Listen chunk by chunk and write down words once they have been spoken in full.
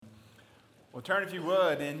Well, turn, if you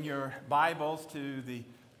would, in your Bibles to the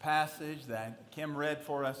passage that Kim read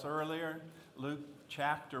for us earlier, Luke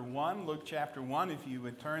chapter 1. Luke chapter 1, if you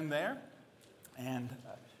would turn there. And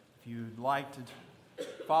if you'd like to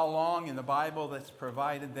follow along in the Bible that's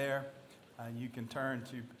provided there, you can turn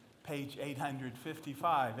to page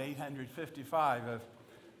 855. 855 of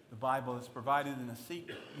the Bible that's provided in a seat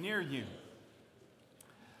near you.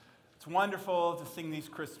 It's wonderful to sing these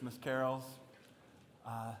Christmas carols.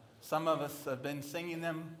 Some of us have been singing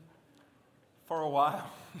them for a while,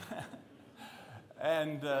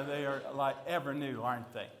 and they are like ever new,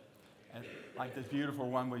 aren't they? And like this beautiful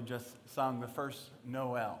one we just sung, the first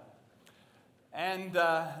Noel. And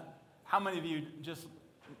how many of you just,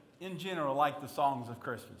 in general, like the songs of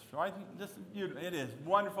Christmas? Right? It is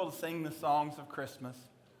wonderful to sing the songs of Christmas,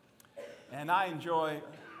 and I enjoy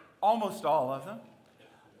almost all of them.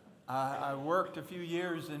 I worked a few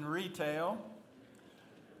years in retail.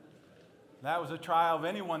 That was a trial of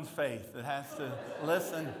anyone's faith that has to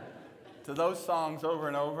listen to those songs over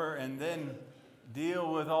and over and then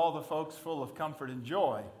deal with all the folks full of comfort and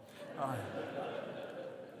joy.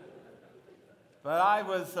 But I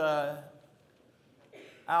was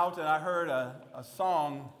out and I heard a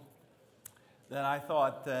song that I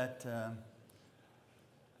thought that I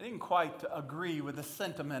didn't quite agree with the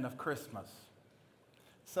sentiment of Christmas.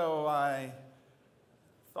 So I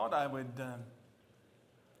thought I would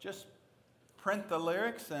just print the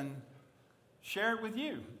lyrics and share it with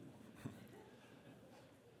you.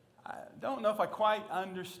 I don't know if I quite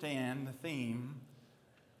understand the theme,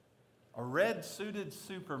 a red-suited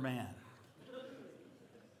Superman.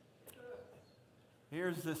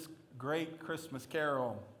 Here's this great Christmas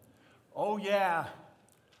carol. Oh yeah,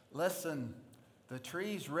 listen, the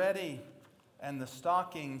tree's ready and the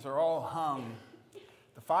stockings are all hung.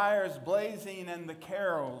 The fire's blazing and the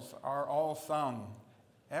carols are all sung.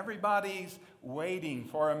 Everybody's waiting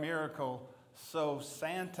for a miracle, so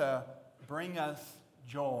Santa, bring us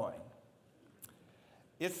joy.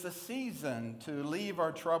 It's the season to leave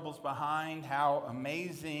our troubles behind. How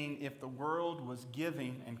amazing if the world was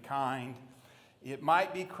giving and kind. It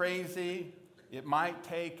might be crazy, it might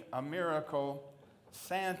take a miracle.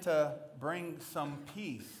 Santa, bring some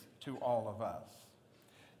peace to all of us.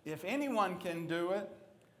 If anyone can do it,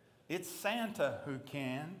 it's Santa who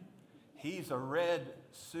can. He's a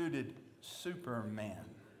red-suited Superman.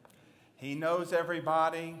 He knows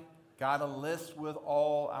everybody, got a list with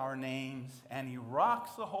all our names, and he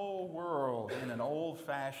rocks the whole world in an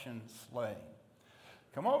old-fashioned sleigh.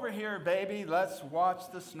 Come over here, baby, let's watch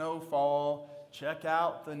the snow fall. Check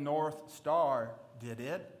out the North Star. Did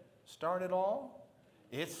it start it all?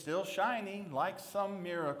 It's still shining like some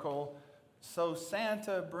miracle. So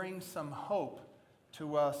Santa, bring some hope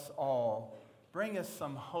to us all. Bring us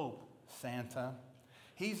some hope, Santa.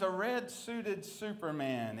 He's a red-suited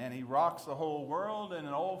Superman, and he rocks the whole world in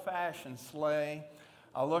an old-fashioned sleigh.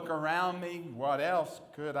 I look around me, what else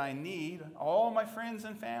could I need? All my friends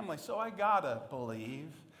and family, so I gotta believe.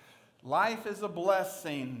 Life is a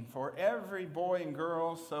blessing for every boy and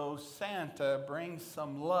girl, so Santa brings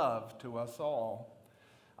some love to us all.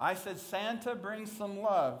 I said, Santa, bring some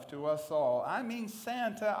love to us all. I mean,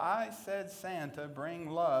 Santa, I said, Santa, bring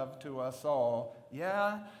love to us all.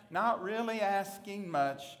 Yeah, not really asking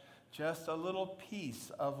much, just a little piece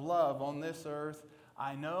of love on this earth.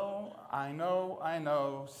 I know.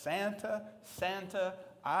 Santa, Santa,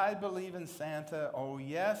 I believe in Santa. Oh,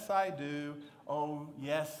 yes, I do. Oh,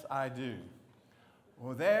 yes, I do.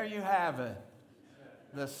 Well, there you have it.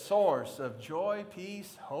 The source of joy,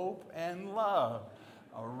 peace, hope, and love.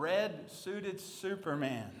 A red-suited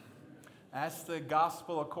Superman. That's the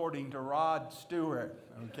gospel according to Rod Stewart,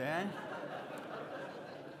 okay?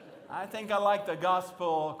 I think I like the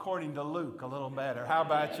gospel according to Luke a little better. How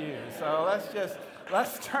about you? So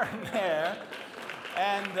let's turn there.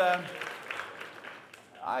 And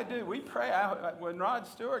we pray, when Rod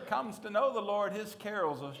Stewart comes to know the Lord, his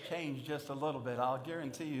carols will change just a little bit. I'll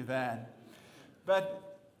guarantee you that. But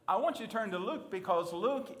I want you to turn to Luke because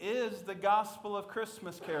Luke is the gospel of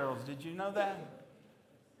Christmas carols. Did you know that?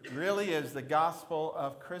 It really is the gospel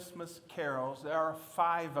of Christmas carols. There are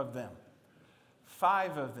 5 of them.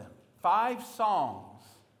 5 of them. 5 songs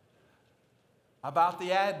about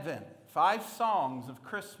the Advent. 5 songs of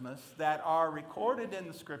Christmas that are recorded in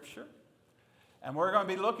the Scripture. And we're going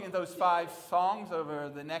to be looking at those 5 songs over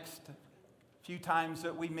the next few times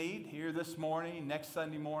that we meet here this morning, next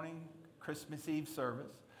Sunday morning, Christmas Eve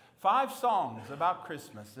service. 5 songs about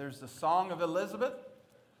Christmas. There's the song of Elizabeth.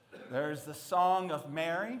 There's the song of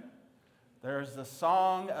Mary. There's the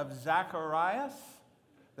song of Zacharias.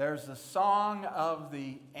 There's the song of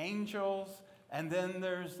the angels. And then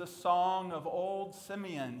there's the song of old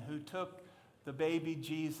Simeon, who took the baby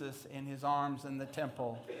Jesus in his arms in the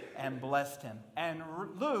temple and blessed him. And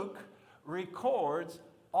Luke records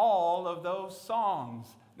all of those songs.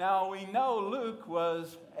 Now, we know Luke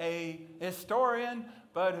was a historian,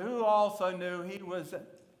 but who also knew he was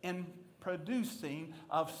in producing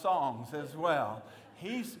of songs as well.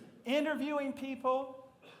 He's interviewing people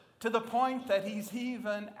to the point that he's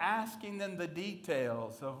even asking them the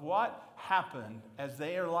details of what happened as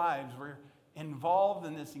their lives were involved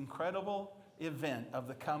in this incredible event of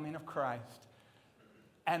the coming of Christ.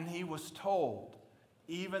 And he was told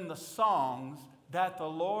even the songs that the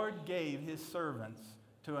Lord gave his servants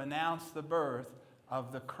to announce the birth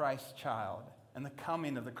of the Christ child and the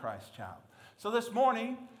coming of the Christ child. So this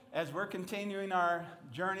morning, as we're continuing our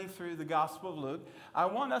journey through the Gospel of Luke, I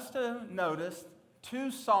want us to notice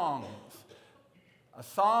two songs. A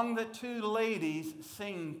song that two ladies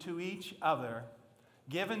sing to each other,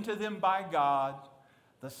 given to them by God,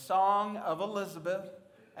 the song of Elizabeth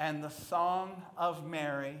and the song of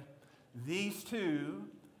Mary. These two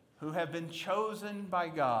who have been chosen by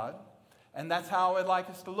God. And that's how I'd like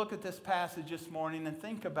us to look at this passage this morning and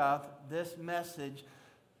think about this message.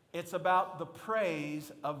 It's about the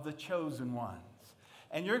praise of the chosen ones.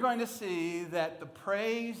 And you're going to see that the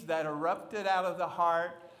praise that erupted out of the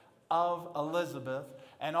heart of Elizabeth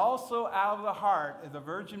and also out of the heart of the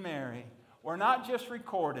Virgin Mary were not just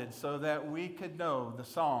recorded so that we could know the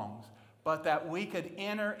songs, but that we could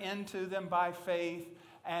enter into them by faith,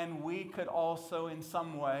 and we could also in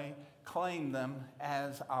some way claim them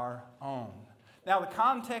as our own. Now, the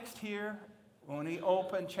context here, when we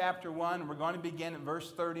open chapter 1, we're going to begin at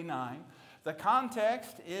verse 39. The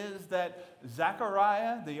context is that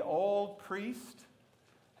Zechariah, the old priest,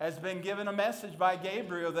 has been given a message by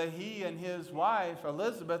Gabriel that he and his wife,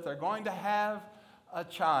 Elizabeth, are going to have a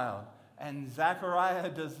child. And Zechariah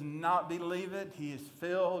does not believe it. He is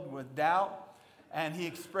filled with doubt, and he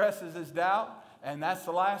expresses his doubt, and that's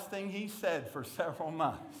the last thing he said for several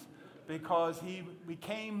months, because he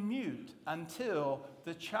became mute until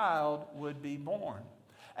the child would be born.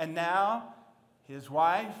 And now his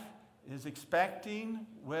wife is expecting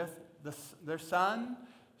with their son.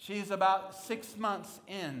 She's about 6 months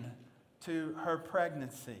in to her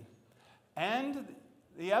pregnancy. And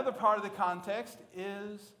the other part of the context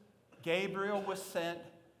is Gabriel was sent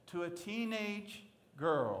to a teenage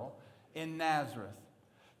girl in Nazareth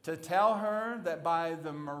to tell her that by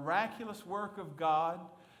the miraculous work of God,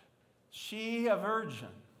 she, a virgin,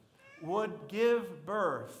 would give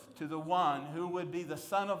birth to the one who would be the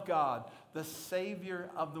Son of God, the Savior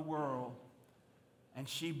of the world. And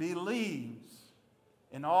she believes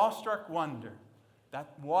in awestruck wonder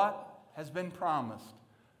that what has been promised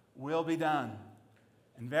will be done.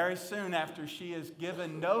 And very soon after she is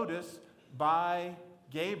given notice by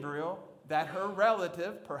Gabriel that her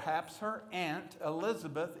relative, perhaps her aunt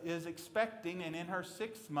Elizabeth, is expecting and in her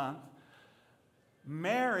 6th month,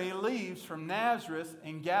 Mary leaves from Nazareth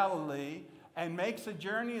in Galilee and makes a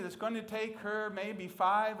journey that's going to take her maybe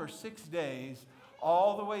 5 or 6 days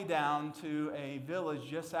all the way down to a village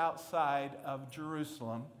just outside of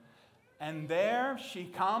Jerusalem. And there she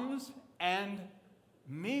comes and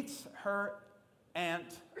meets her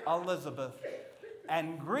Aunt Elizabeth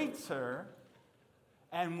and greets her.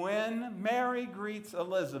 And when Mary greets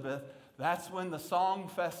Elizabeth, that's when the song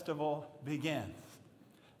festival begins.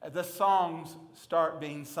 The songs start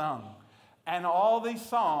being sung. And all these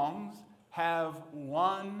songs have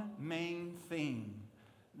one main theme.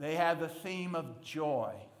 They have the theme of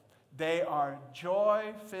joy. They are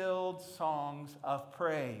joy-filled songs of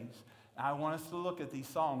praise. I want us to look at these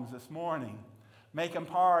songs this morning. Make them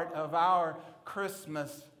part of our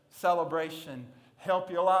Christmas celebration. Help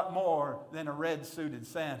you a lot more than a red-suited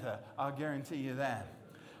Santa. I'll guarantee you that.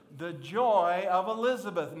 The joy of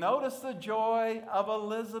Elizabeth. Notice the joy of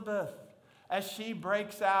Elizabeth as she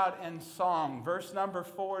breaks out in song. Verse number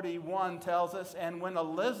 41 tells us, "And when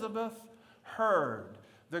Elizabeth heard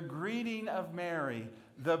the greeting of Mary,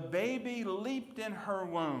 the baby leaped in her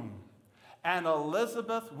womb, and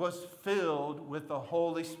Elizabeth was filled with the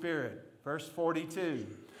Holy Spirit." Verse 42.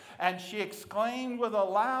 "And she exclaimed with a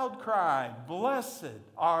loud cry, 'Blessed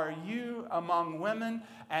are you among women,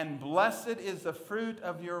 and blessed is the fruit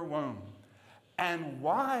of your womb. And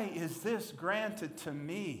why is this granted to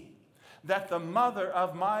me, that the mother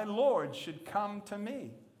of my Lord should come to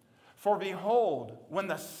me? For behold, when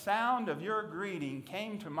the sound of your greeting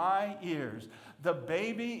came to my ears, the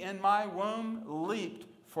baby in my womb leaped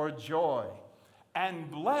for joy.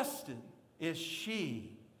 And blessed is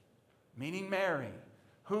she,'" meaning Mary,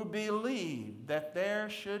 "'who believed that there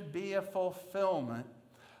should be a fulfillment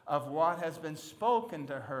of what has been spoken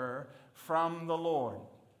to her from the Lord.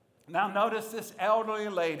 Now notice this elderly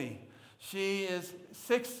lady. She is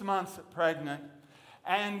 6 months pregnant,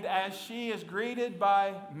 and as she is greeted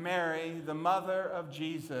by Mary, the mother of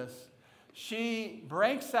Jesus, she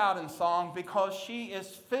breaks out in song because she is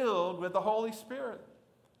filled with the Holy Spirit.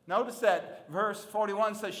 Notice that verse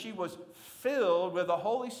 41 says she was filled with the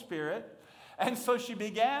Holy Spirit, and so she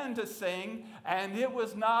began to sing, and it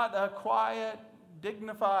was not a quiet,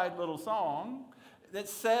 dignified little song. It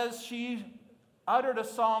says she uttered a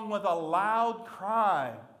song with a loud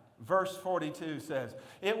cry. Verse 42 says,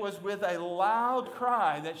 it was with a loud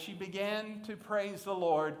cry that she began to praise the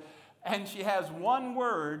Lord, and she has one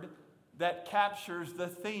word that captures the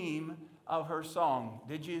theme of her song.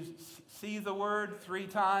 Did you see the word 3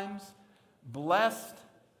 times? Blessed,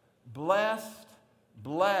 blessed,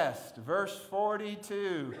 blessed. Verse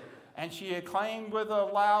 42, and she acclaimed with a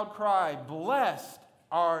loud cry, blessed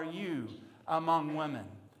are you among women,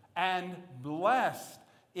 and blessed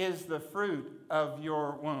is the fruit of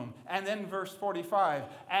your womb. And then verse 45,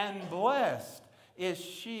 and blessed is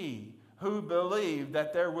she who believed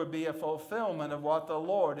that there would be a fulfillment of what the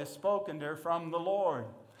Lord has spoken to her from the Lord.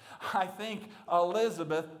 I think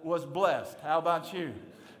Elizabeth was blessed. How about you?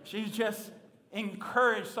 She's just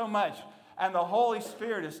encouraged so much, and the Holy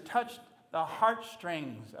Spirit has touched the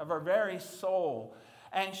heartstrings of her very soul,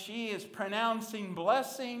 and she is pronouncing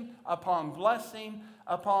blessing upon blessing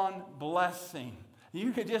upon blessing.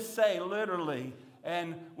 You could just say literally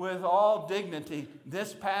and with all dignity,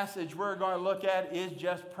 this passage we're going to look at is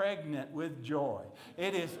just pregnant with joy.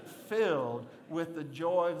 It is filled with the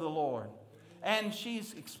joy of the Lord. And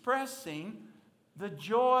she's expressing the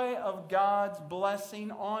joy of God's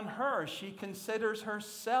blessing on her. She considers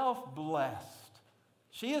herself blessed.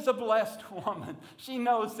 She is a blessed woman. She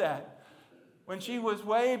knows that. When she was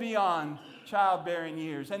way beyond childbearing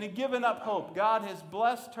years and had given up hope, God has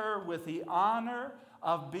blessed her with the honor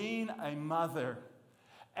of being a mother,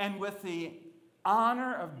 and with the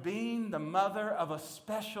honor of being the mother of a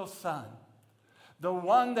special son. The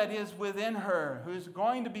one that is within her, who is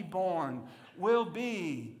going to be born, will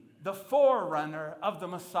be the forerunner of the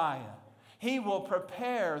Messiah. He will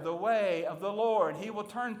prepare the way of the Lord. He will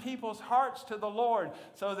turn people's hearts to the Lord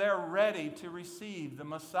so they're ready to receive the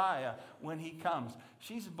Messiah when he comes.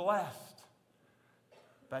 She's blessed.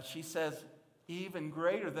 But she says, even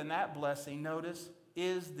greater than that blessing, notice,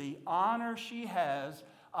 is the honor she has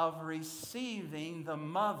of receiving the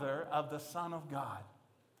mother of the Son of God.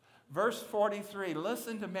 Verse 43,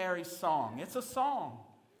 listen to Mary's song. It's a song.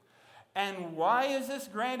 And why is this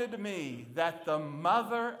granted to me, that the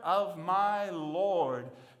mother of my Lord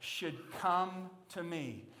should come to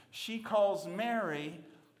me? She calls Mary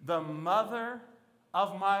the mother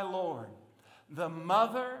of my Lord. The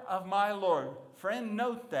mother of my Lord. Friend,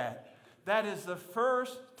 note that. That is the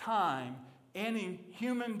first time any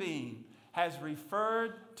human being has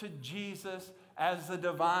referred to Jesus as the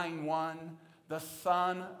divine one, the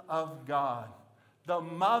Son of God. The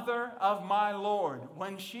mother of my Lord.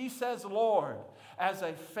 When she says Lord, as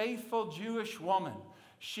a faithful Jewish woman,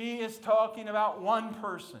 she is talking about one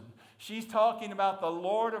person. She's talking about the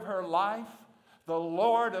Lord of her life, the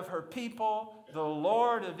Lord of her people, the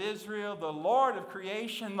Lord of Israel, the Lord of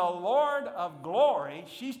creation, the Lord of glory.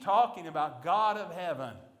 She's talking about God of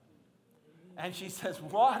heaven. And she says,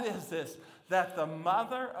 what is this? That the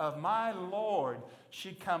mother of my Lord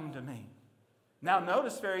should come to me. Now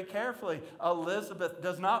notice very carefully, Elizabeth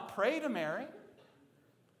does not pray to Mary.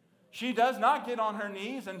 She does not get on her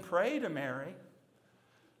knees and pray to Mary.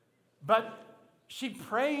 But she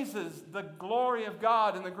praises the glory of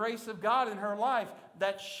God and the grace of God in her life,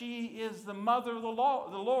 that she is the mother of the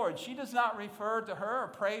Lord. She does not refer to her or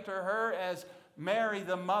pray to her as Mary,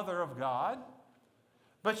 the mother of God.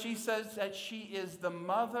 But she says that she is the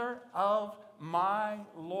mother of my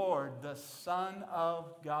Lord, the Son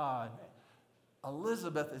of God.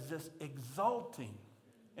 Elizabeth is just exulting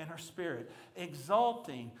in her spirit,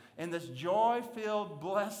 exulting in this joy-filled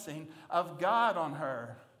blessing of God on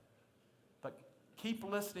her. But keep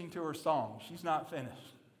listening to her song. She's not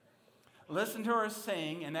finished. Listen to her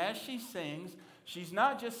sing, and as she sings, she's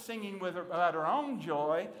not just singing about her own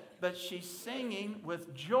joy, but she's singing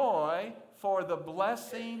with joy for the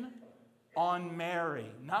blessing on Mary.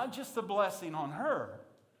 Not just the blessing on her,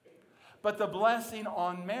 but the blessing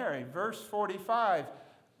on Mary. Verse 45,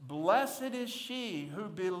 blessed is she who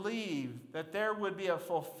believed that there would be a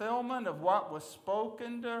fulfillment of what was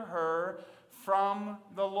spoken to her from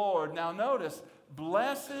the Lord. Now notice,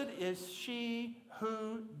 blessed is she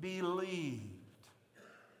who believed.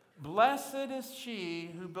 Blessed is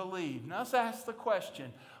she who believed. Now let's ask the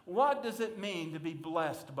question, What does it mean to be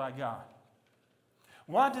blessed by God?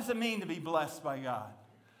 What does it mean to be blessed by God?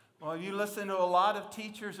 Well, you listen to a lot of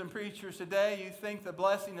teachers and preachers today, you think the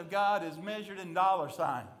blessing of God is measured in dollar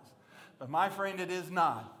signs. But my friend, it is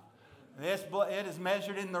not. It is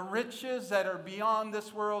measured in the riches that are beyond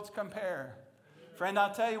this world's compare. Friend,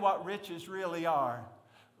 I'll tell you what riches really are.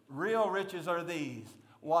 Real riches are these: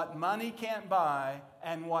 what money can't buy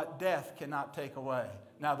and what death cannot take away.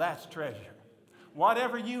 Now that's treasure.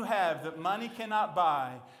 Whatever you have that money cannot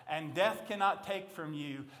buy and death cannot take from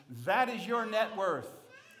you, that is your net worth.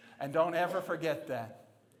 And don't ever forget that.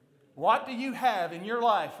 What do you have in your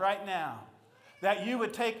life right now that you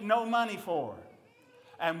would take no money for?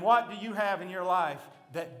 And what do you have in your life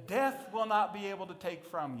that death will not be able to take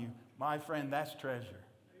from you? My friend, that's treasure.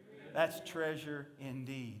 That's treasure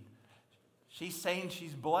indeed. She's saying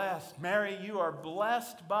she's blessed. Mary, you are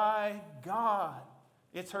blessed by God.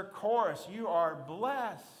 It's her chorus. You are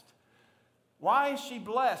blessed. Why is she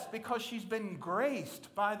blessed? Because she's been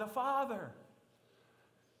graced by the Father.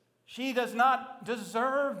 She does not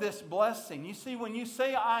deserve this blessing. You see, when you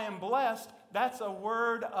say I am blessed, that's a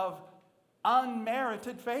word of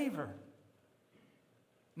unmerited favor.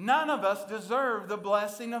 None of us deserve the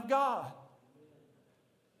blessing of God.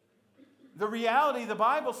 The reality, the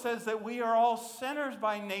Bible says that we are all sinners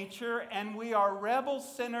by nature, and we are rebel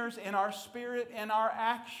sinners in our spirit and our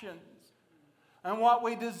actions. And what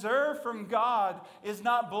we deserve from God is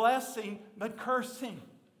not blessing, but cursing.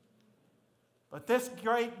 But this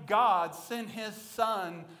great God sent His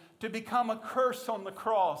Son to become a curse on the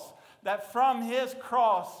cross, that from His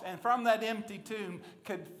cross and from that empty tomb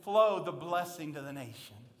could flow the blessing to the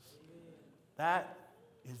nations. That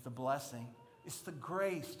is the blessing. It's the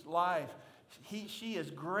graced life. She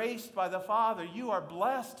is graced by the Father. You are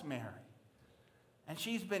blessed, Mary. And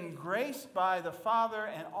she's been graced by the Father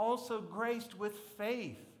and also graced with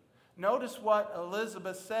faith. Notice what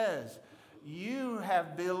Elizabeth says. You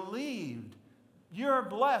have believed. You're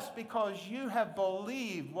blessed because you have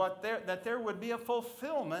believed that there would be a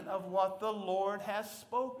fulfillment of what the Lord has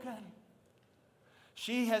spoken.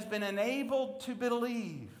 She has been enabled to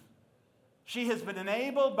believe. She has been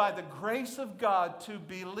enabled by the grace of God to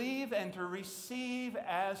believe and to receive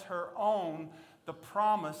as her own the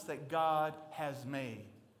promise that God has made.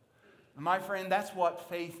 My friend, that's what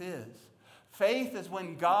faith is. Faith is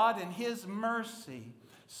when God in His mercy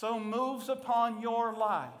so moves upon your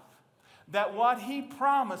life that what He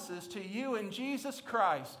promises to you in Jesus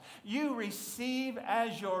Christ, you receive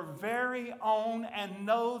as your very own and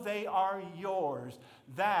know they are yours.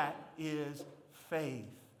 That is faith.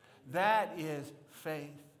 That is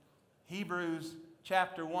faith. Hebrews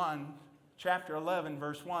chapter 11,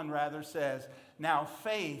 verse 1 rather says, now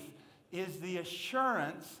faith is the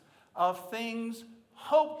assurance of things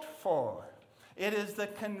hoped for. It is the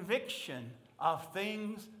conviction of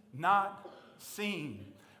things not seen.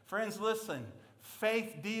 Friends, listen,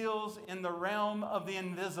 faith deals in the realm of the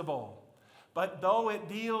invisible. But though it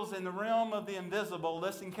deals in the realm of the invisible,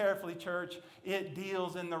 listen carefully, church, it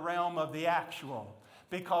deals in the realm of the actual.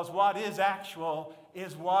 Because what is actual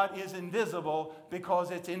is what is invisible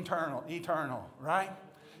because it's eternal, right?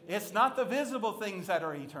 It's not the visible things that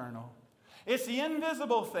are eternal. It's the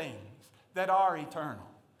invisible things that are eternal.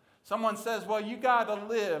 Someone says, well, you got to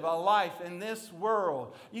live a life in this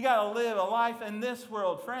world. You got to live a life in this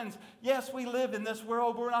world. Friends, yes, we live in this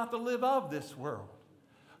world. We're not to live of this world.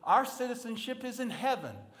 Our citizenship is in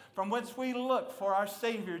heaven, from whence we look for our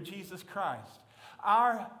Savior, Jesus Christ.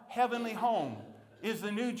 Our heavenly home is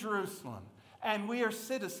the New Jerusalem, and we are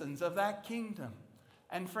citizens of that kingdom.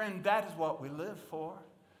 And friend, that is what we live for.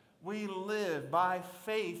 We live by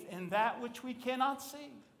faith in that which we cannot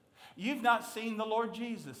see. You've not seen the Lord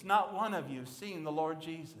Jesus. Not one of you has seen the Lord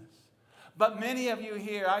Jesus. But many of you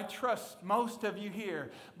here, I trust most of you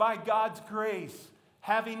here, by God's grace,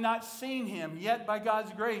 having not seen Him, yet by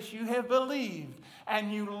God's grace you have believed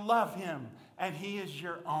and you love Him and He is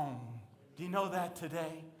your own. Do you know that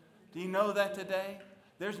today? Do you know that today?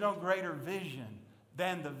 There's no greater vision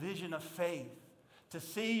than the vision of faith. To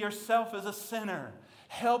see yourself as a sinner,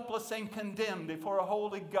 helpless and condemned before a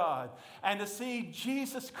holy God, and to see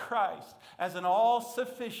Jesus Christ as an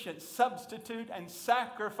all-sufficient substitute and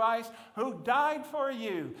sacrifice who died for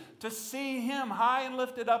you, to see Him high and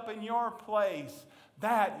lifted up in your place,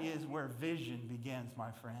 that is where vision begins,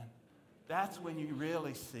 my friend. That's when you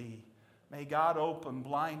really see. May God open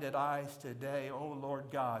blinded eyes today. Oh, Lord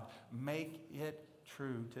God, make it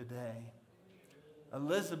true today.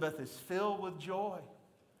 Elizabeth is filled with joy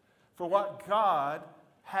for what God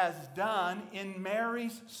has done in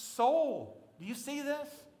Mary's soul. Do you see this?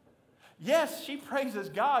 Yes, she praises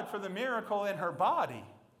God for the miracle in her body.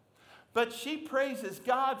 But she praises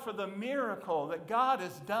God for the miracle that God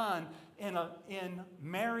has done in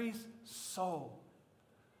Mary's soul.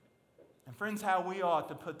 And friends, how we ought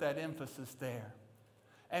to put that emphasis there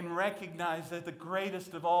and recognize that the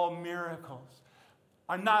greatest of all miracles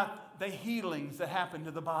are not the healings that happen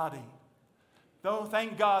to the body. Though,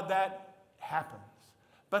 thank God, that happens.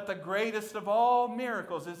 But the greatest of all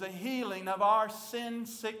miracles is the healing of our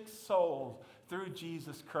sin-sick souls through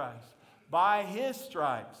Jesus Christ. By His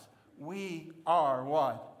stripes, we are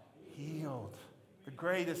what? Healed. The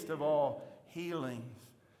greatest of all healings.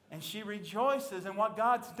 And she rejoices in what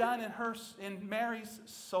God's done in Mary's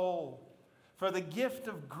soul. For the gift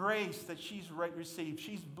of grace that she's received.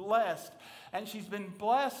 She's blessed, and she's been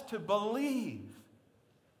blessed to believe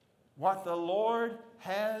what the Lord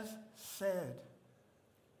has said.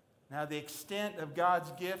 Now, the extent of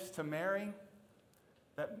God's gifts to Mary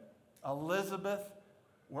that Elizabeth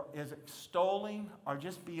is extolling are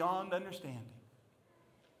just beyond understanding.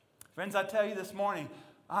 Friends, I tell you this morning,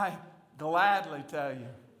 I gladly tell you,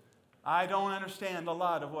 I don't understand a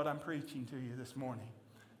lot of what I'm preaching to you this morning.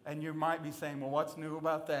 And you might be saying, well, what's new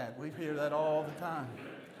about that? We hear that all the time.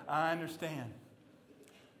 I understand.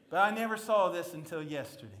 But I never saw this until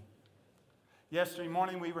yesterday. Yesterday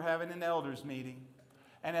morning, we were having an elders meeting.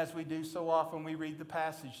 And as we do so often, we read the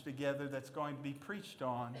passage together that's going to be preached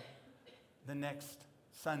on the next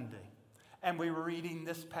Sunday. And we were reading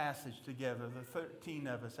this passage together, the 13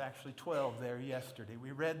 of us, actually 12 there yesterday.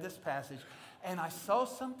 We read this passage, and I saw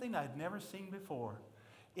something I'd never seen before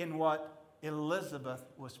in what Elizabeth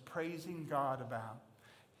was praising God about.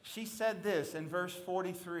 She said this in verse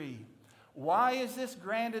 43, "Why is this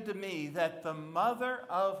granted to me that the mother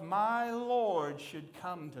of my Lord should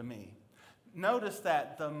come to me?" Notice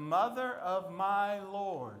that, the mother of my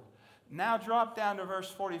Lord. Now drop down to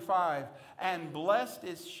verse 45. "And blessed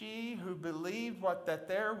is she who believed that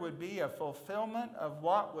there would be a fulfillment of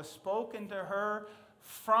what was spoken to her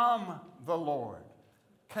from the Lord."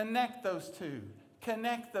 Connect those two.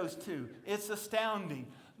 Connect those two. It's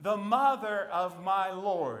astounding. The mother of my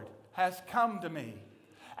Lord has come to me,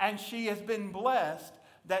 and she has been blessed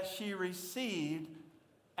that she received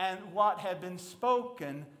and what had been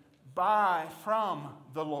spoken from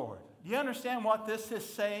the Lord. Do you understand what this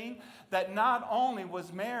is saying? That not only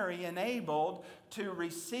was Mary enabled to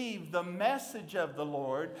receive the message of the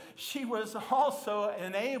Lord, she was also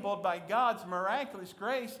enabled by God's miraculous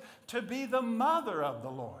grace to be the mother of the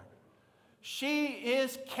Lord. She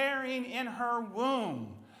is carrying in her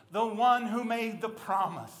womb the one who made the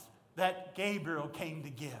promise that Gabriel came to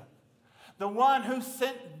give. The one who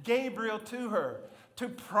sent Gabriel to her to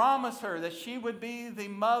promise her that she would be the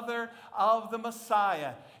mother of the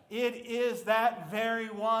Messiah. It is that very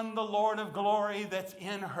one, the Lord of glory, that's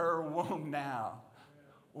in her womb now.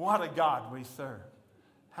 What a God we serve.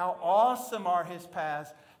 How awesome are His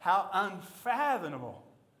paths. How unfathomable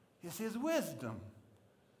is His wisdom.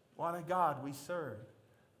 What a God we serve.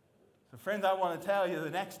 So friends, I want to tell you, the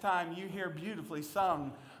next time you hear beautifully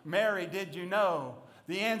sung, "Mary, did you know?"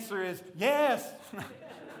 the answer is yes.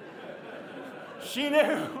 She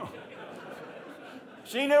knew.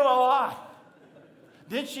 She knew a lot.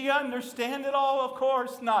 Did she understand it all? Of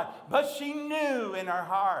course not. But she knew in her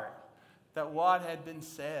heart that what had been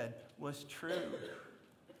said was true.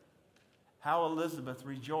 How Elizabeth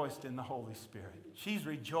rejoiced in the Holy Spirit. She's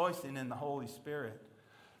rejoicing in the Holy Spirit.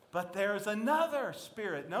 But there's another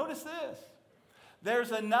spirit. Notice this.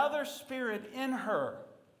 There's another spirit in her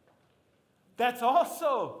that's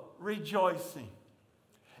also rejoicing.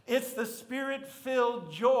 It's the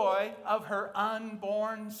Spirit-filled joy of her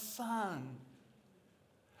unborn son.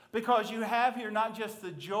 Because you have here not just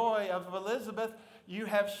the joy of Elizabeth, you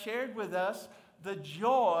have shared with us the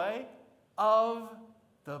joy of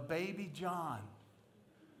the baby John,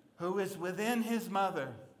 who is within his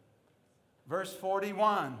mother. Verse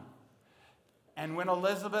 41, "And when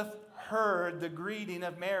Elizabeth heard the greeting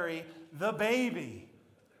of Mary, the baby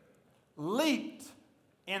leaped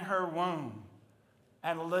in her womb,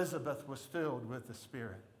 and Elizabeth was filled with the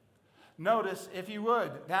Spirit." Notice, if you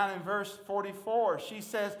would, down in verse 44, she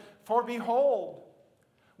says, "For behold,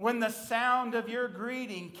 when the sound of your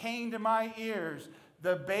greeting came to my ears,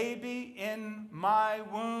 the baby in my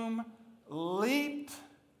womb leaped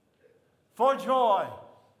for joy."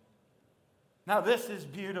 Now this is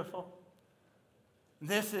beautiful.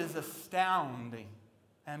 This is astounding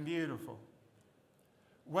and beautiful.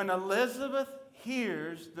 When Elizabeth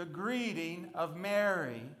hears the greeting of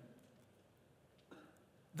Mary,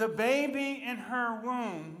 the baby in her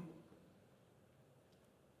womb,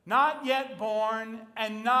 not yet born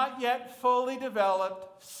and not yet fully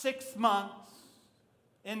developed, 6 months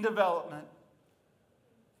in development,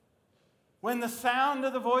 When the sound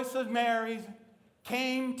of the voice of Mary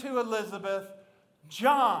came to Elizabeth,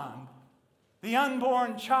 John, the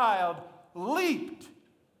unborn child, leaped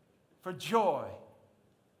for joy.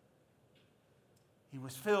 He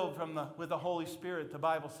was filled with the Holy Spirit, the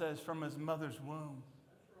Bible says, from his mother's womb.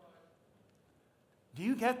 Do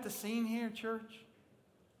you get the scene here, church?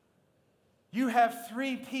 You have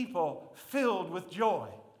 3 people filled with joy.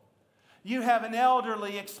 You have an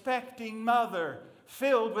elderly, expecting mother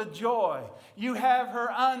filled with joy. You have her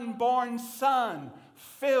unborn son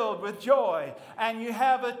filled with joy. And you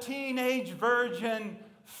have a teenage virgin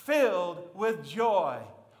filled with joy.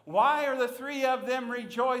 Why are the 3 of them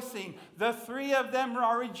rejoicing? The 3 of them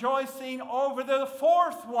are rejoicing over the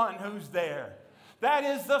 4th one who's there. That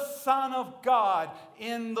is the Son of God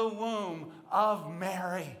in the womb of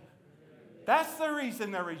Mary. That's the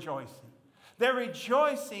reason they're rejoicing. They're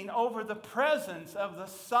rejoicing over the presence of the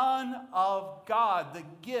Son of God, the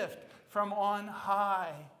gift from on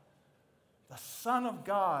high. The Son of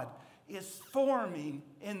God is forming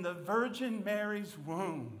in the Virgin Mary's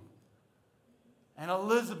womb. And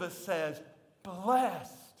Elizabeth says,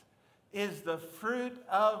 "Blessed is the fruit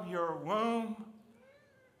of your womb."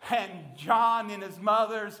 And John in his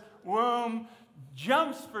mother's womb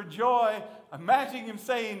jumps for joy. Imagine him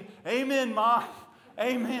saying, "Amen, Mom.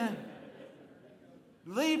 Amen."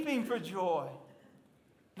 Leaping for joy.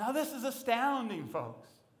 Now this is astounding, folks.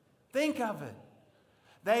 Think of it.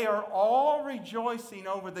 They are all rejoicing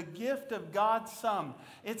over the gift of God's Son.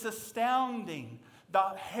 It's astounding.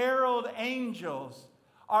 The herald angels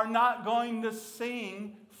are not going to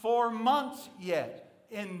sing for months yet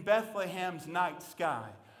in Bethlehem's night sky.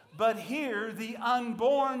 But here, the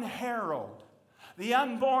unborn herald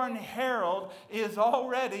is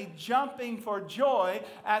already jumping for joy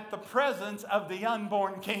at the presence of the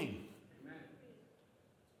unborn king. Amen.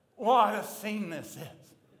 What a scene this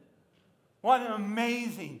is. What an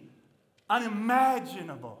amazing,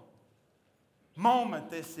 unimaginable moment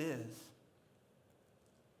this is.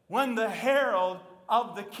 When the herald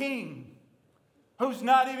of the king, who's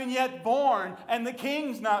not even yet born, and the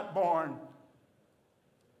king's not born,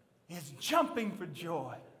 is jumping for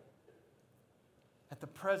joy at the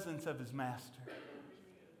presence of his master.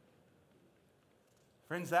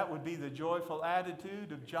 Friends, that would be the joyful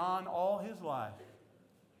attitude of John all his life.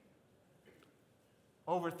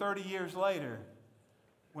 Over 30 years later,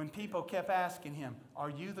 when people kept asking him, "Are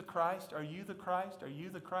you the Christ? Are you the Christ? Are you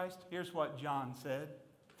the Christ?" Here's what John said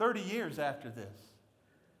 30 years after this.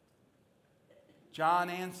 John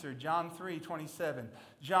answered, John 3:27.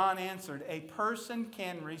 John answered, "A person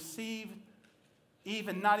can receive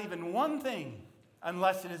not even one thing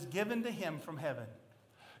unless it is given to him from heaven.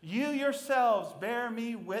 You yourselves bear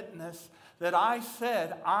me witness that I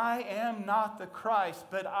said, I am not the Christ,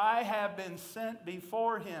 but I have been sent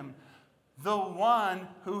before him. The one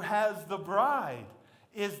who has the bride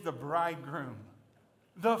is the bridegroom.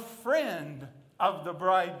 The friend of the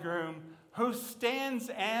bridegroom who stands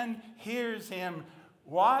and hears him,"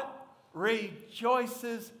 what?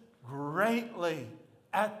 "Rejoices greatly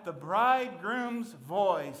at the bridegroom's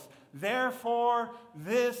voice. Therefore,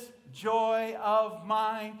 this joy of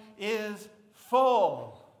mine is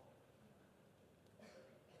full."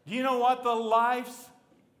 Do you know what the life's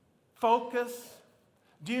focus?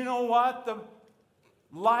 Do you know what the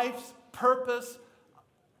life's purpose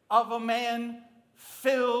of a man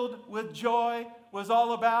filled with joy was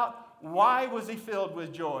all about? Why was he filled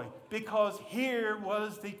with joy? Because here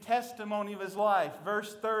was the testimony of his life.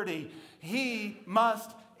 Verse 30, "He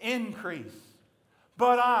must increase,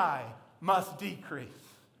 but I must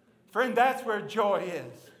decrease." Friend, that's where joy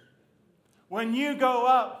is. When you go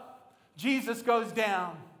up, Jesus goes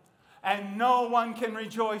down. And no one can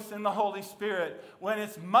rejoice in the Holy Spirit when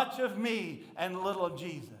it's much of me and little of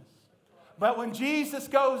Jesus. But when Jesus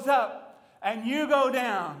goes up and you go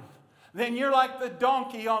down, then you're like the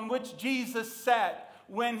donkey on which Jesus sat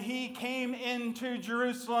when he came into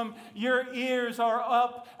Jerusalem. Your ears are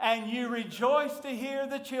up and you rejoice to hear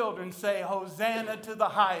the children say, "Hosanna to the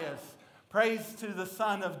highest. Praise to the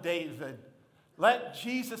Son of David. Let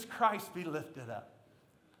Jesus Christ be lifted up."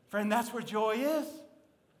 Friend, that's where joy is.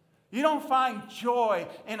 You don't find joy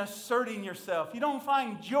in asserting yourself. You don't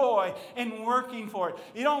find joy in working for it.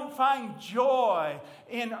 You don't find joy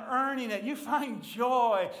in earning it. You find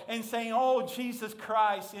joy in saying, "Oh, Jesus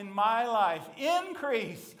Christ, in my life,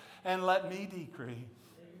 increase and let me decrease."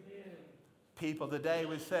 Amen. People today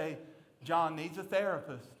would say, "John needs a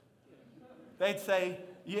therapist." They'd say,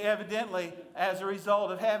 "You evidently, as a result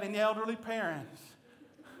of having elderly parents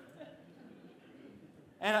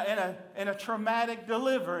and a traumatic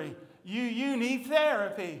delivery, you need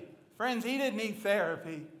therapy." Friends, he didn't need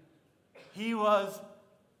therapy. He was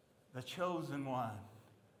the chosen one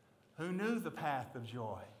who knew the path of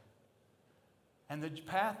joy. And the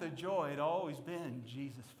path of joy had always been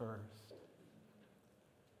Jesus first.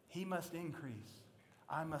 He must increase.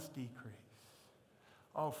 I must decrease.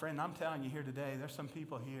 Oh, friend, I'm telling you here today, there's some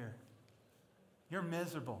people here. You're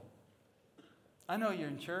miserable. I know you're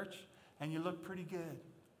in church and you look pretty good.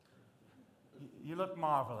 You look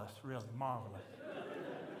marvelous, really, marvelous.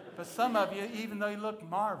 But some of you, even though you look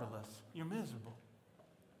marvelous, you're miserable.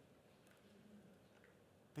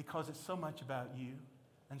 Because it's so much about you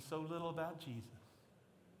and so little about Jesus.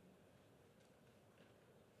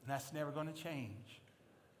 And that's never going to change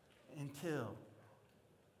until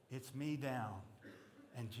it's me down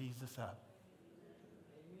and Jesus up.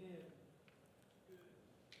 Amen.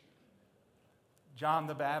 John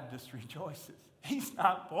the Baptist rejoices. He's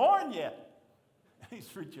not born yet.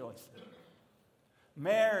 He's rejoicing.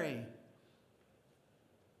 Mary,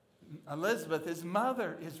 Elizabeth, his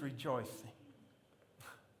mother, is rejoicing.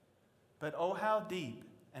 But oh, how deep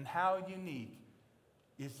and how unique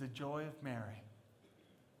is the joy of Mary.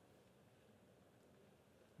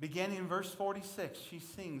 Beginning in verse 46, she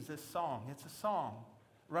sings this song. It's a song.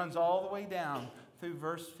 Runs all the way down through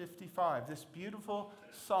verse 55. This beautiful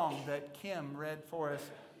song that Kim read for us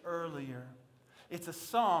earlier. It's a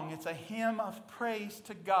song. It's a hymn of praise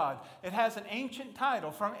to God. It has an ancient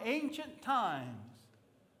title from ancient times.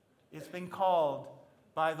 It's been called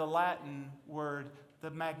by the Latin word the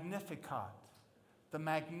Magnificat. The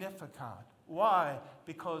Magnificat. Why?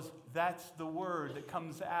 Because that's the word that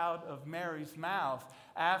comes out of Mary's mouth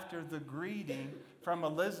after the greeting from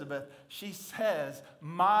Elizabeth. She says,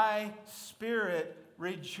 "My spirit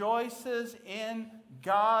rejoices in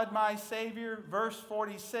God my Savior." Verse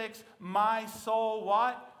 46, my soul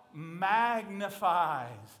what? Magnifies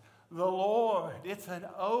the Lord. It's an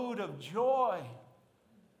ode of joy.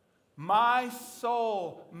 My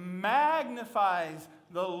soul magnifies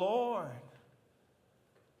the Lord.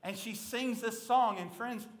 And she sings this song, and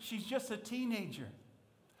friends, she's just a teenager.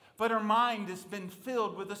 But her mind has been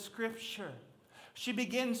filled with the Scripture. She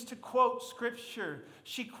begins to quote Scripture.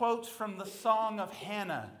 She quotes from the Song of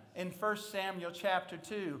Hannah in 1 Samuel chapter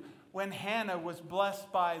 2, when Hannah was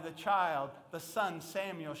blessed by the child, the son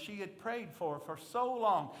Samuel, she had prayed for so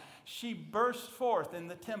long. She burst forth in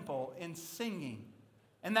the temple in singing.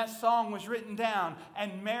 And that song was written down,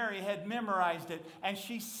 and Mary had memorized it, and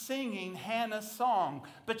she's singing Hannah's song,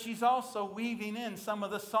 but she's also weaving in some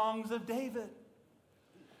of the songs of David.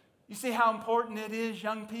 You see how important it is,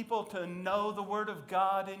 young people, to know the Word of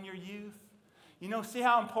God in your youth? You know, see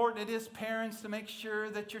how important it is, parents, to make sure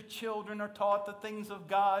that your children are taught the things of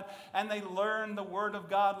God and they learn the Word of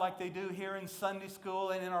God like they do here in Sunday school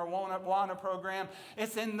and in our Wana program.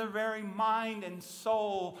 It's in their very mind and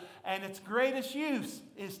soul, and its greatest use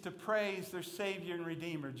is to praise their Savior and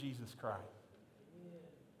Redeemer, Jesus Christ.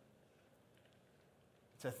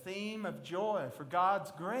 It's a theme of joy for God's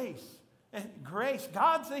grace. Grace.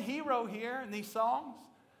 God's the hero here in these songs.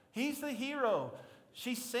 He's the hero.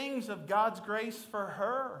 She sings of God's grace for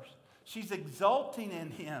her. She's exulting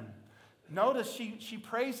in Him. Notice she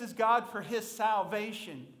praises God for His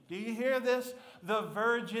salvation. Do you hear this? The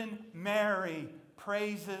Virgin Mary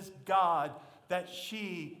praises God that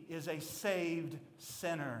she is a saved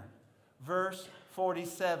sinner. Verse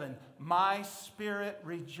 47, my spirit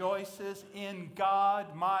rejoices in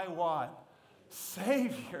God, my what?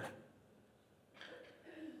 Savior.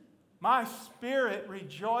 My spirit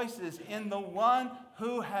rejoices in the one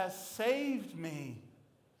who has saved me.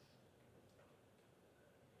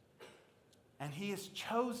 And He has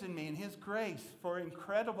chosen me in His grace for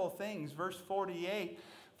incredible things. Verse 48,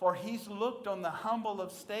 for He's looked on the humble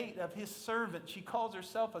estate of His servant. She calls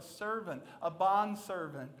herself a servant, a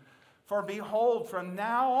bondservant. For behold, from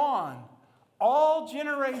now on, all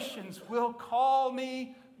generations will call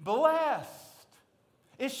me blessed.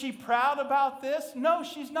 Is she proud about this? No,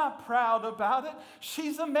 she's not proud about it.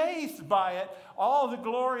 She's amazed by it. All the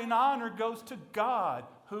glory and honor goes to God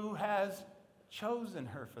who has chosen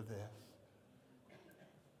her for this.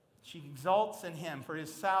 She exalts in Him for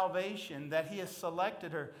His salvation, that He has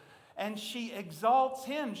selected her. And she exalts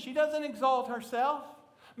Him. She doesn't exalt herself.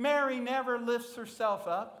 Mary never lifts herself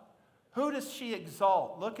up. Who does she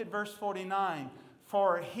exalt? Look at verse 49.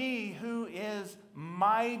 For He who is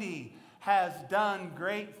mighty has done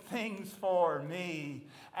great things for me,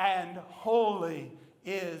 and holy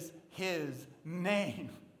is His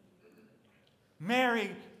name.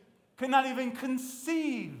 Mary could not even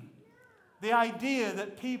conceive the idea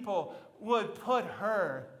that people would put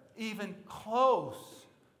her even close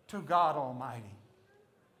to God Almighty.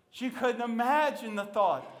 She couldn't imagine the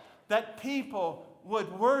thought that people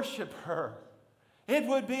would worship her. It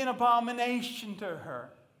would be an abomination to her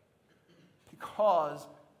because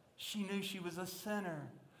she knew she was a sinner,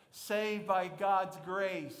 saved by God's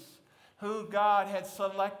grace, who God had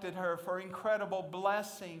selected her for incredible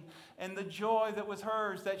blessing and the joy that was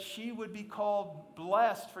hers, that she would be called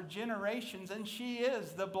blessed for generations, and she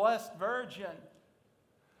is the blessed virgin.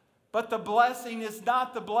 But the blessing is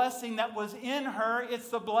not the blessing that was in her, it's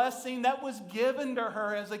the blessing that was given to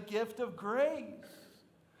her as a gift of grace.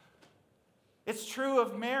 It's true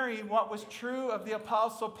of Mary, what was true of the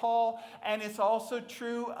Apostle Paul, and it's also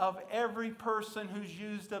true of every person who's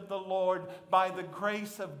used of the Lord. By the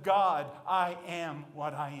grace of God, I am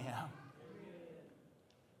what I am.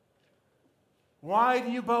 Why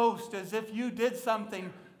do you boast as if you did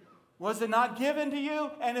something? Was it not given to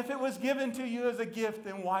you? And if it was given to you as a gift,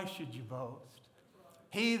 then why should you boast?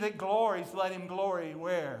 He that glories, let him glory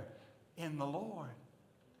where? In the Lord.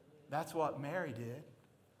 That's what Mary did.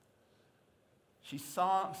 She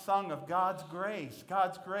sung of God's grace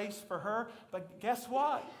for her. But guess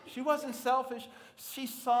what? She wasn't selfish. She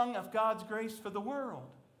sung of God's grace for the world.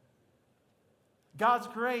 God's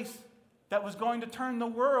grace that was going to turn the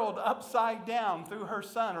world upside down through her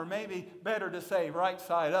son, or maybe better to say right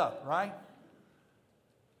side up, right?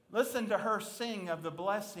 Listen to her sing of the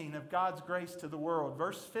blessing of God's grace to the world.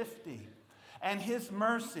 Verse 50, and his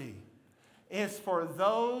mercy is for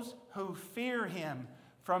those who fear him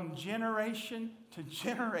from generation to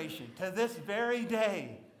generation. To this very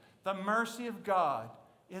day, the mercy of God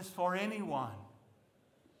is for anyone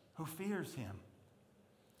who fears him.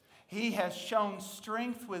 He has shown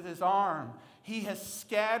strength with his arm. He has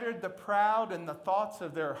scattered the proud in the thoughts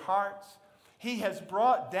of their hearts. He has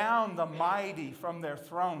brought down the mighty from their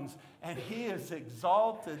thrones, and he has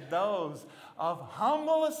exalted those of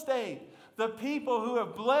humble estate. The people who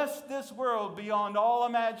have blessed this world beyond all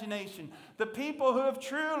imagination, the people who have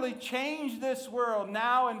truly changed this world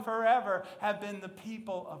now and forever, have been the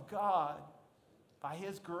people of God by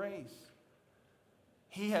his grace.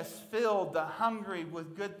 He has filled the hungry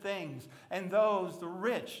with good things, and those, the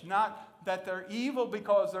rich, not that they're evil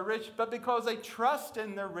because they're rich, but because they trust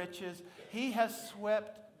in their riches, he has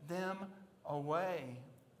swept them away.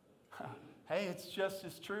 Hey, it's just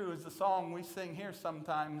as true as the song we sing here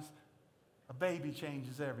sometimes. A baby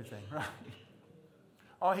changes everything, right?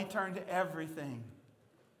 Oh, he turned everything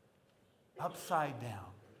upside down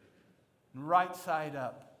and right side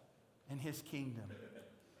up in his kingdom.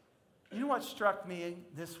 You know what struck me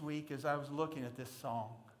this week as I was looking at this song?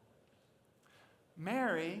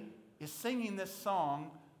 Mary is singing this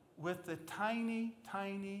song with the tiny,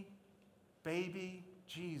 tiny baby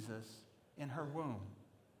Jesus in her womb.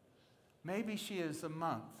 Maybe she is a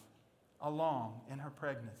month along in her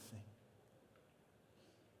pregnancy.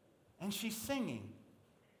 And she's singing.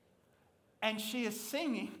 And she is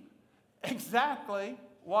singing exactly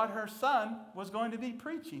what her son was going to be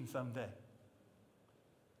preaching someday.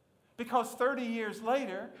 Because 30 years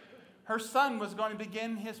later, her son was going to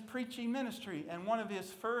begin his preaching ministry. And one of his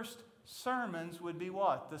first sermons would be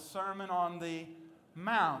what? The Sermon on the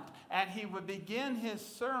Mount. And he would begin his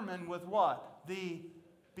sermon with what? The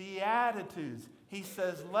Beatitudes. He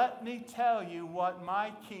says, let me tell you what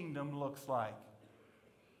my kingdom looks like.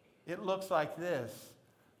 It looks like this.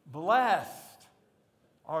 Blessed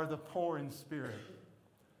are the poor in spirit,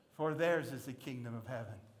 for theirs is the kingdom of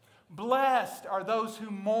heaven. Blessed are those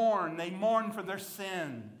who mourn. They mourn for their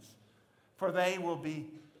sins, for they will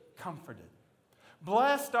be comforted.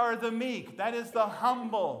 Blessed are the meek, that is the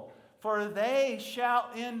humble, for they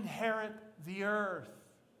shall inherit the earth.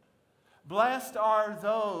 Blessed are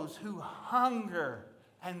those who hunger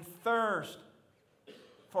and thirst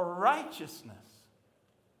for righteousness.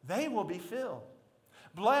 They will be filled.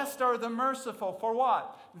 Blessed are the merciful, for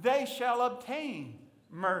what? They shall obtain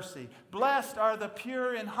mercy. Blessed are the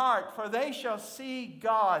pure in heart, for they shall see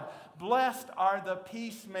God. Blessed are the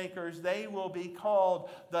peacemakers, they will be called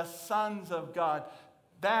the sons of God.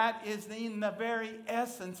 That is in the very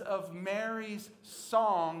essence of Mary's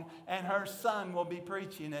song, and her son will be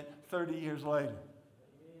preaching it 30 years later.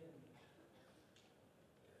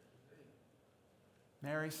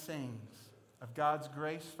 Mary sings of God's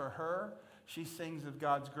grace for her. She sings of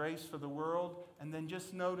God's grace for the world. And then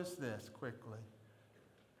just notice this quickly.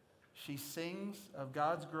 She sings of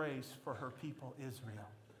God's grace for her people Israel.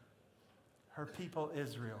 Her people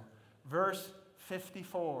Israel. Verse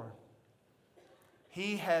 54.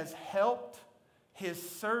 He has helped his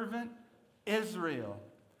servant Israel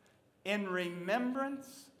in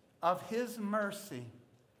remembrance of his mercy,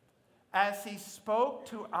 as he spoke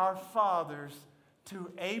to our fathers,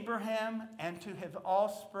 to Abraham and to his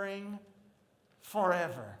offspring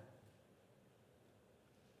forever.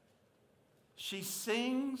 She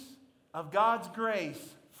sings of God's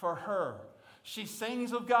grace for her. She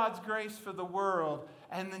sings of God's grace for the world.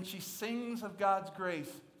 And then she sings of God's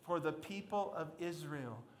grace for the people of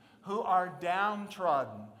Israel who are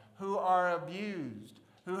downtrodden, who are abused,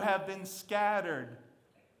 who have been scattered,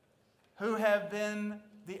 who have been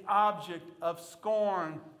the object of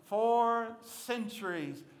scorn for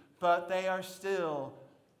centuries, but they are still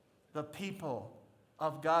the people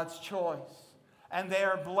of God's choice. And they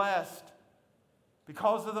are blessed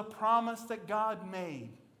because of the promise that God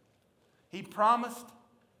made. He promised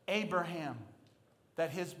Abraham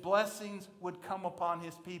that his blessings would come upon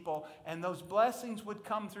his people, and those blessings would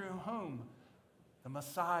come through whom? The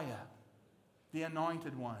Messiah, the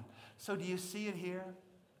Anointed One. So do you see it here?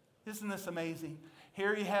 Isn't this amazing?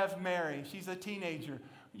 Here you have Mary. She's a teenager.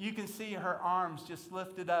 You can see her arms just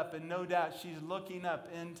lifted up, and no doubt she's looking up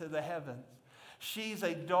into the heavens. She's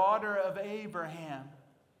a daughter of Abraham.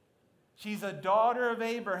 She's a daughter of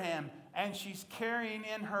Abraham, and she's carrying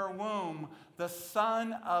in her womb the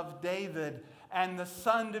son of David, and the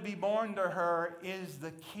son to be born to her is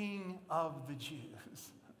the King of the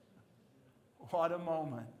Jews. What a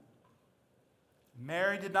moment.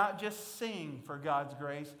 Mary did not just sing for God's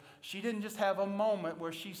grace. She didn't just have a moment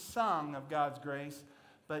where she sung of God's grace,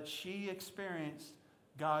 but she experienced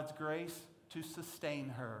God's grace to sustain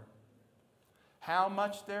her. How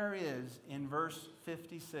much there is in verse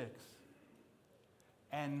 56.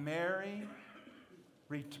 And Mary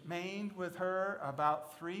remained with her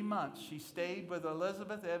about 3 months. She stayed with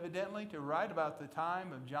Elizabeth, evidently, to right about the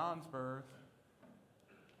time of John's birth.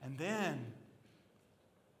 And then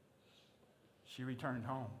she returned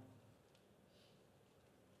home.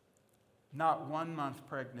 Not 1 month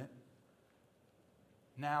pregnant,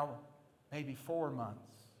 now maybe 4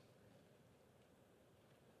 months.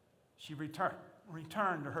 She returned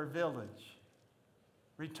to her village,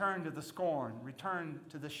 returned to the scorn, returned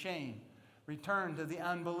to the shame, returned to the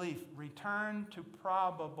unbelief, returned to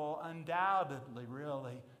probable, undoubtedly,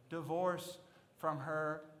 really, divorce from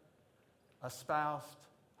her espoused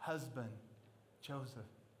husband, Joseph.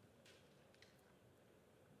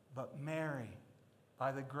 But Mary,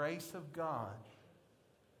 by the grace of God,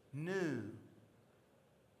 knew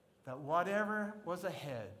that whatever was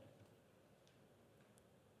ahead,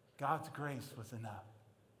 God's grace was enough.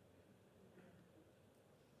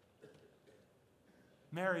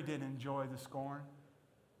 Mary didn't enjoy the scorn.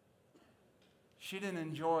 She didn't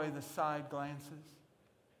enjoy the side glances.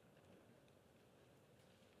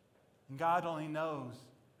 And God only knows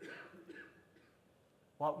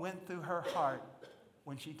what went through her heart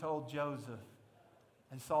when she told Joseph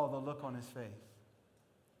and saw the look on his face.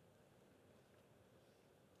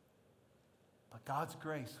 But God's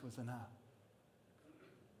grace was enough.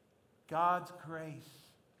 God's grace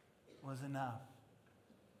was enough.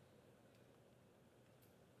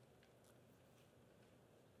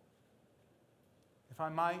 If I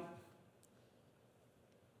might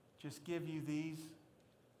just give you these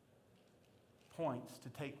points to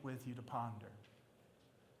take with you to ponder.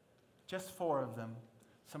 Just 4 of them.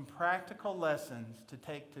 Some practical lessons to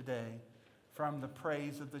take today from the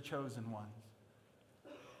praise of the chosen ones.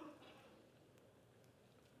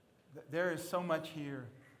 There is so much here.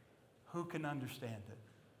 Who can understand it?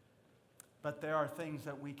 But there are things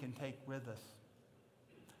that we can take with us.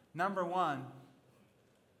 Number 1,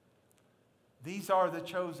 these are the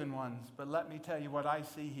chosen ones, but let me tell you what I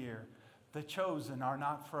see here. The chosen are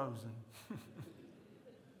not frozen.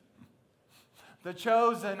 The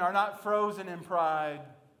chosen are not frozen in pride.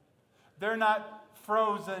 They're not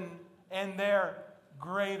frozen in their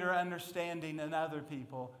greater understanding than other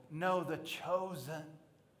people. No, the chosen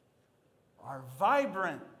are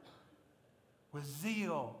vibrant with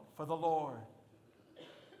zeal for the Lord.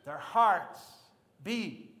 Their hearts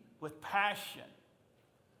beat with passion.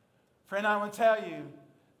 Friend, I want to tell you,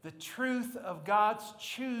 the truth of God's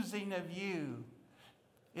choosing of you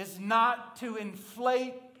is not to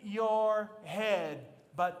inflate your head,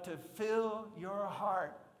 but to fill your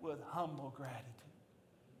heart with humble gratitude.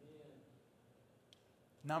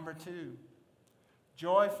 Number 2,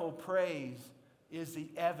 joyful praise is the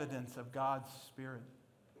evidence of God's Spirit.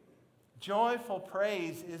 Joyful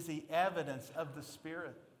praise is the evidence of the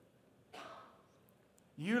Spirit.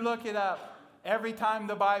 You look it up. Every time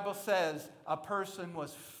the Bible says a person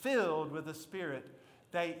was filled with the Spirit,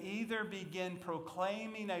 they either begin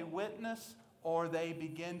proclaiming a witness or they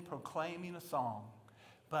begin proclaiming a song.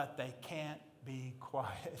 But they can't be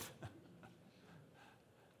quiet.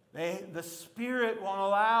 The Spirit won't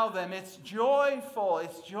allow them. It's joyful.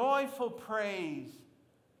 It's joyful praise.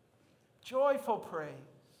 Joyful praise.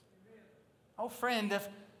 Oh, friend, if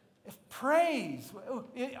praise,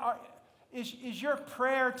 Is your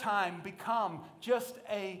prayer time become just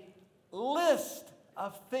a list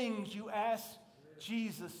of things you ask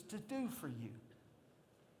Jesus to do for you?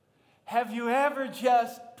 Have you ever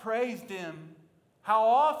just praised Him? How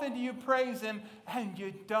often do you praise Him and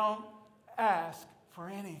you don't ask for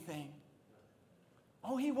anything?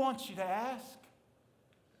 Oh, He wants you to ask.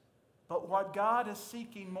 But what God is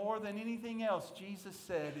seeking more than anything else, Jesus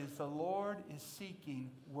said, is the Lord is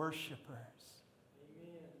seeking worshipers.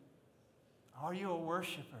 Amen. Are you a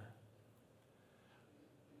worshiper?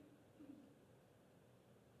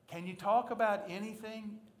 Can you talk about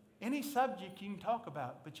anything? Any subject you can talk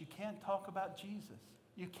about, but you can't talk about Jesus.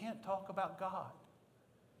 You can't talk about God.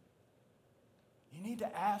 You need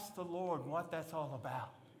to ask the Lord what that's all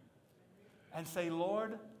about. And say,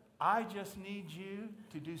 Lord, I just need you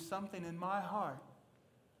to do something in my heart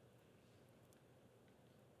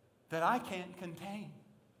that I can't contain.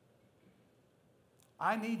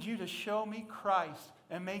 I need you to show me Christ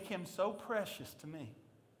and make Him so precious to me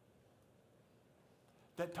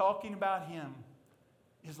that talking about Him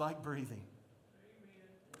is like breathing.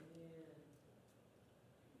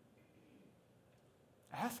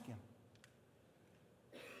 Ask Him.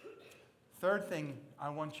 Third thing I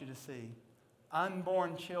want you to see.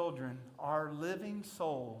 Unborn children are living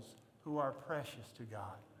souls who are precious to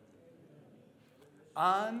God.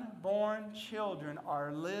 Unborn children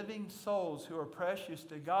are living souls who are precious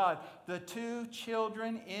to God. The two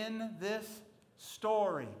children in this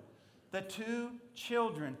story, the two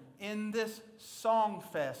children in this song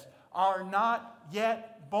fest are not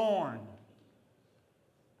yet born,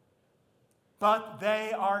 but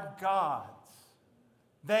they are God's.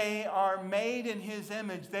 They are made in His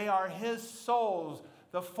image. They are His souls.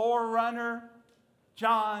 The forerunner,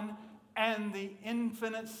 John, and the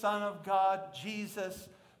infinite Son of God, Jesus,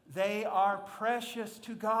 they are precious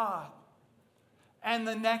to God. And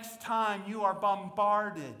the next time you are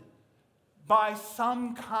bombarded by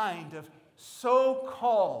some kind of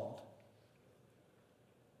so-called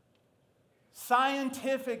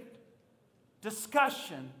scientific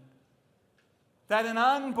discussion that an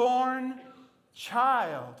unborn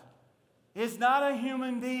child is not a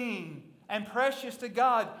human being and precious to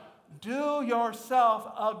God, do yourself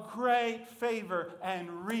a great favor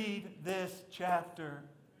and read this chapter.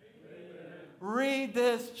 Amen. Read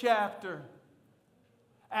this chapter.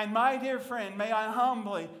 And my dear friend, may I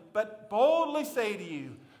humbly but boldly say to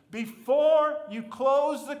you, before you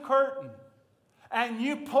close the curtain and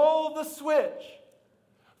you pull the switch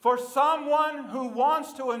for someone who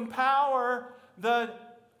wants to empower the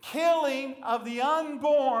killing of the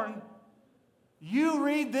unborn, you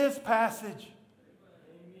read this passage.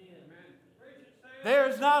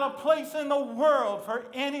 There's not a place in the world for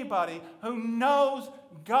anybody who knows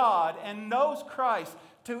God and knows Christ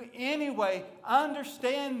to anyway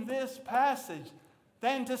understand this passage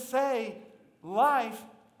than to say life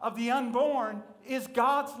of the unborn is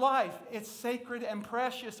God's life. It's sacred and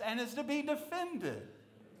precious and is to be defended.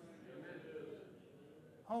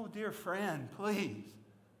 Oh, dear friend, please.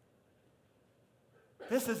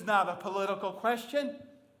 This is not a political question.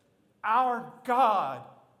 Our God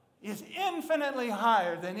is infinitely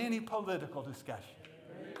higher than any political discussion.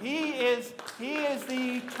 He is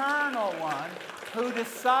the eternal one who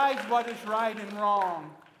decides what is right and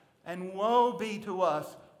wrong. And woe be to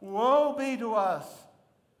us,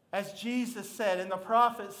 as Jesus said and the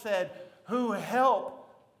prophet said, who help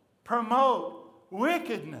promote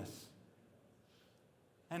wickedness.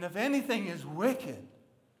 And if anything is wicked,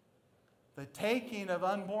 the taking of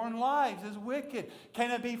unborn lives is wicked.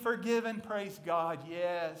 Can it be forgiven? Praise God.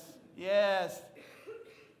 Yes. Yes.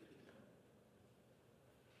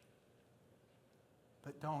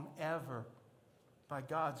 But don't ever, by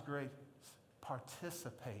God's grace,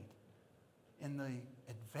 participate in the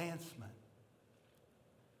advancement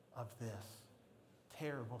of this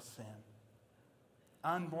terrible sin.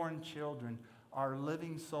 Unborn children are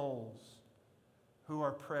living souls who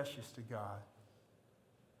are precious to God.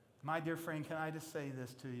 My dear friend, can I just say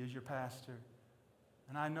this to you as your pastor?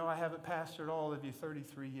 And I know I haven't pastored all of you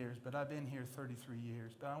 33 years, but I've been here 33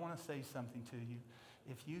 years. But I want to say something to you.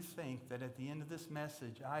 If you think that at the end of this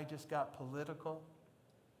message I just got political,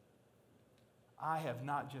 I have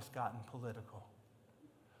not just gotten political.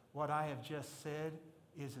 What I have just said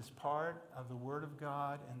is as part of the Word of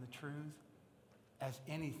God and the truth as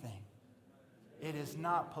anything. It is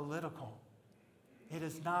not political. It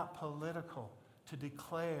is not political to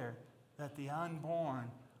declare that the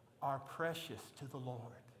unborn are precious to the Lord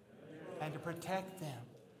and to protect them.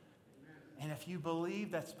 And if you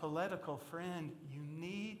believe that's political, friend, you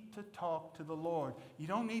need to talk to the Lord. You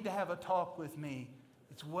don't need to have a talk with me.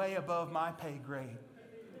 It's way above my pay grade.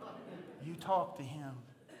 you talk to Him.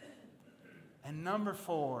 And number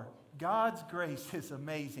 4, God's grace is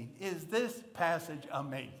amazing. Is this passage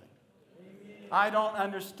amazing? I don't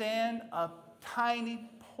understand a tiny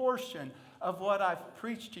portion of what I've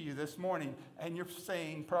preached to you this morning, and you're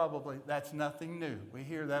saying probably that's nothing new. We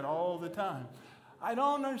hear that all the time. I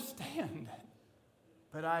don't understand it,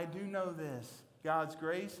 but I do know this. God's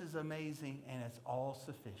grace is amazing, and it's all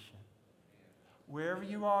sufficient. Wherever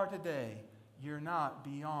you are today, you're not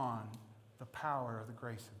beyond the power of the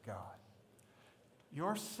grace of God.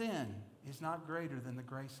 Your sin is not greater than the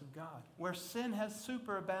grace of God. Where sin has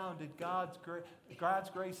superabounded, God's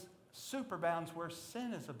grace superabounds where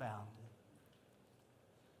sin has abounded.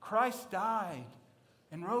 Christ died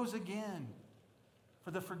and rose again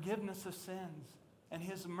for the forgiveness of sins, and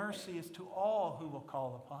His mercy is to all who will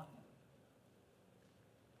call upon Him.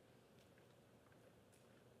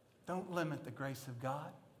 Don't limit the grace of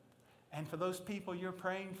God. And for those people you're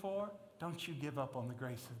praying for, don't you give up on the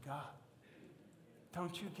grace of God.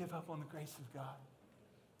 Don't you give up on the grace of God.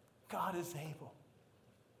 God is able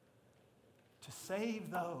to save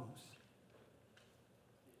those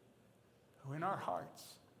who in our hearts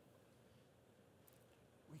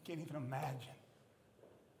we can't even imagine.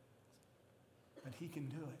 But He can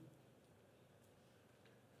do it.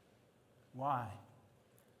 Why?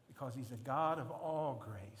 Because He's a God of all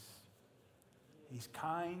grace. He's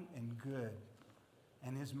kind and good.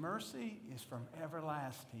 And His mercy is from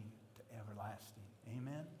everlasting to everlasting.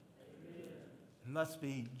 Amen? Amen. And let's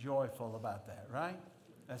be joyful about that, right?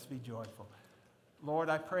 Let's be joyful. Lord,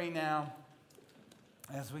 I pray now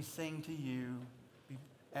as we sing to You,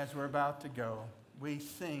 as we're about to go, we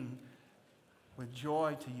sing with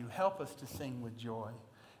joy to You. Help us to sing with joy.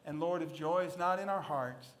 And Lord, if joy is not in our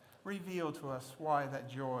hearts, reveal to us why that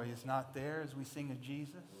joy is not there as we sing of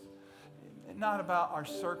Jesus. Not about our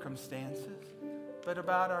circumstances, but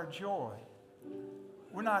about our joy.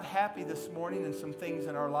 We're not happy this morning in some things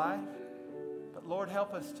in our life, but Lord,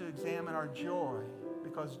 help us to examine our joy,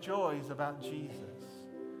 because joy is about Jesus.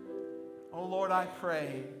 Oh Lord, I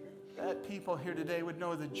pray that people here today would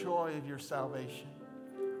know the joy of Your salvation.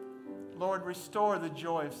 Lord, restore the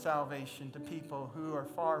joy of salvation to people who are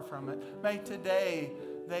far from it. May today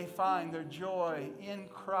they find their joy in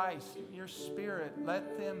Christ, Your Spirit.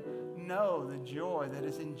 Let them know the joy that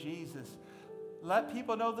is in Jesus. Let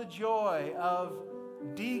people know the joy of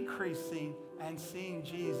decreasing and seeing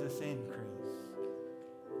Jesus increase.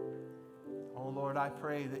 Oh Lord, I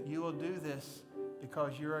pray that You will do this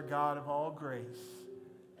because You're a God of all grace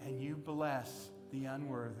and You bless the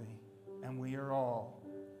unworthy, and we are all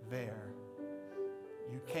there.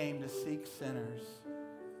 You came to seek sinners.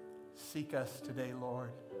 Seek us today, Lord,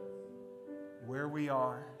 where we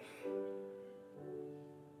are,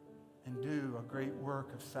 and do a great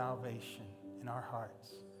work of salvation in our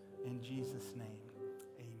hearts. In Jesus' name.